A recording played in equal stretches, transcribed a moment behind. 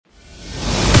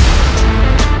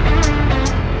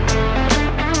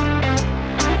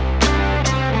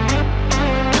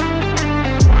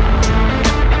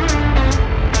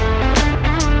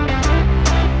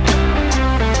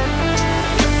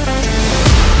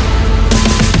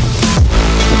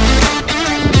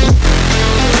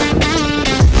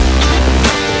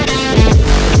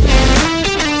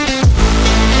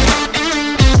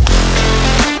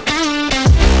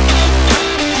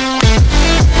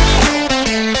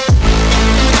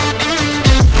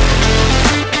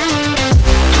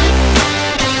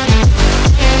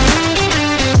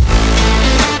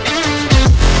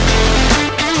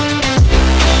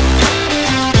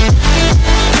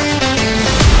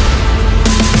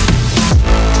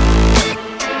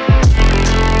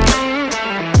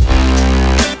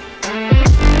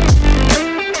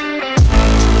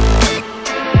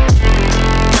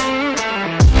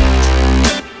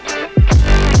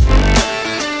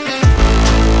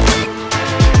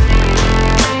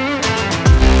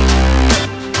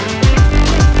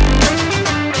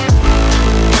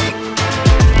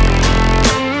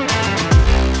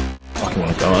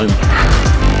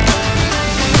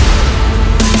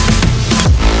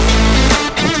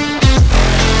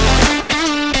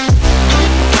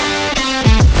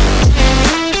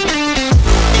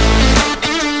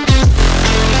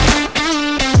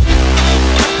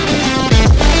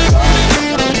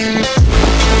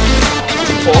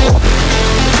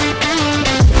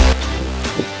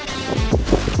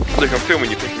Look, I'm filming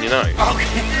you picking your nose. Oh,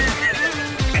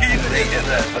 can you delete it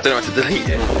then? I don't know how to delete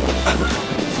it.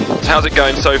 So how's it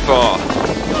going so far?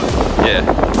 Yeah.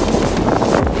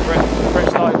 Brett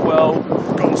started well.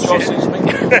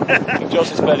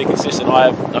 Josh is fairly consistent.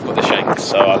 I've got the shanks,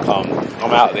 so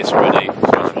I'm out of this already. So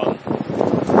it's fun.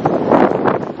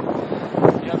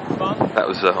 You having fun? That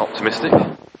was optimistic.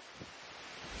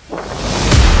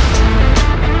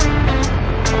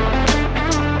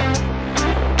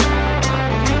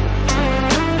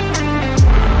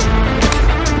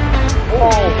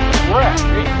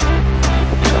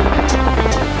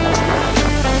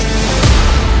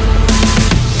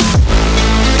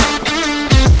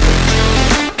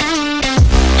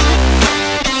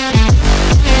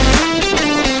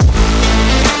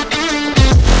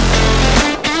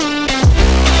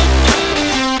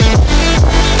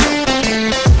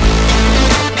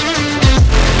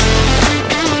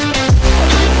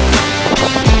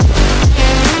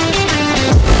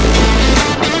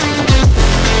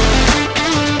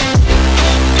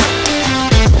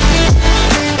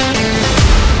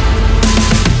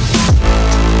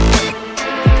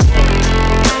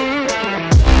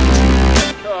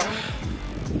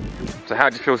 So how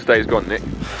do you feel today's gone, Nick?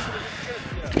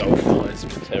 Oh, it's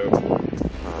been terrible.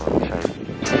 Oh, shame.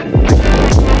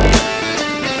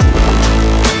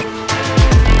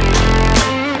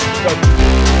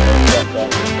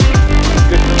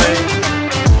 Good for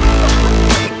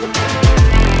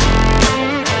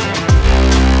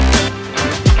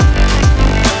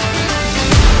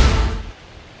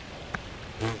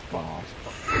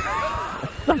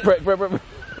me. Brett.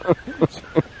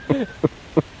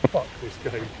 Fuck this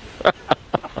game.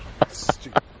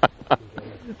 Stupid.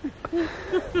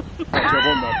 I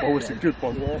won that ball, it's a good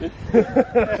one.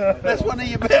 That's one of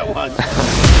your better ones.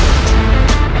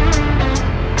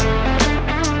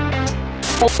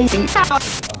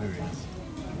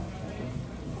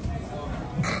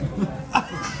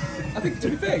 I think, to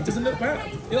be fair, it doesn't look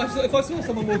bad. You know, if I saw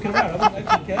someone walking around, I wouldn't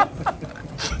actually care.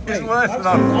 It's worse than I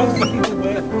was thinking to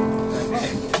wear.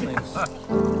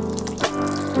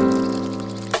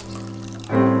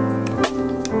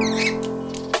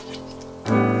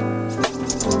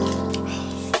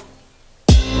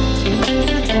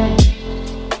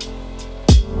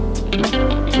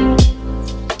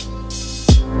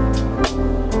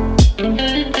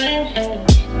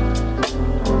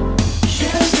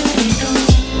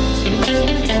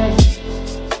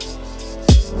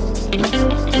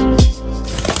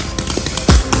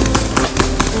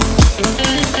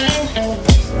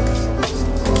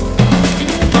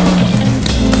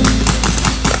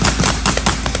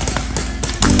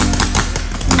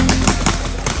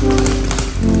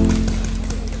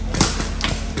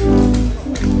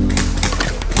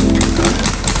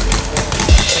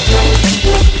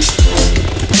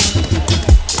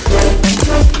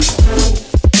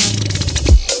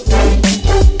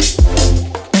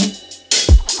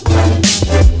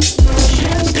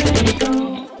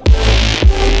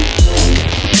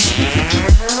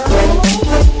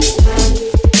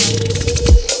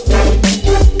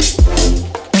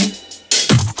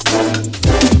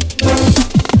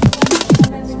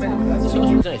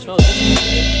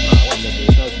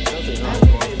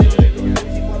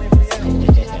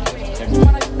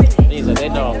 They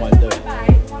know I want to do it.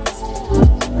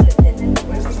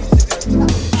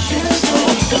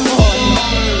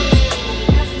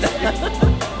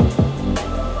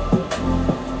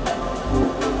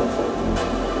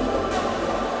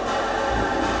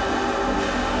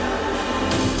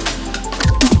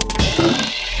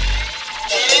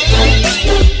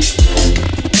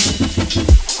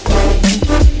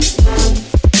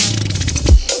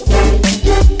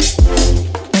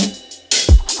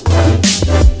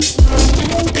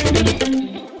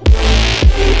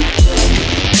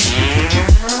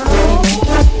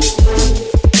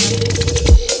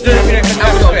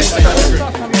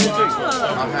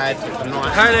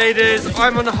 Hey ladies,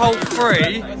 I'm on hole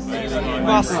 3.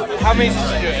 How many did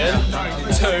you do it in?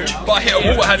 2. But I hit a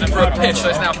water hazard for a piss, so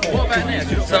it's now 4.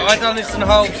 So I done this in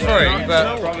hole 3,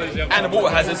 but and a water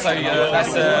hazard, so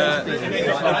that's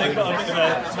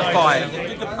 5.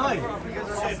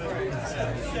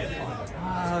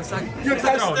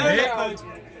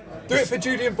 Do it for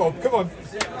Judy and Bob, come on.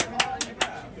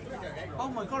 Oh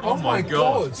my god. Oh my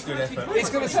god. Good effort. It's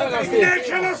going to turn out to be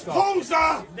Nicholas Palser!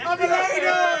 I'm a lady!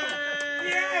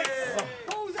 Yes!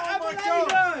 Palser, I'm a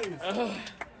lady!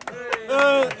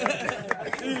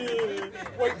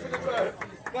 Wait for the bird.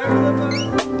 Wait for the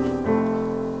bird.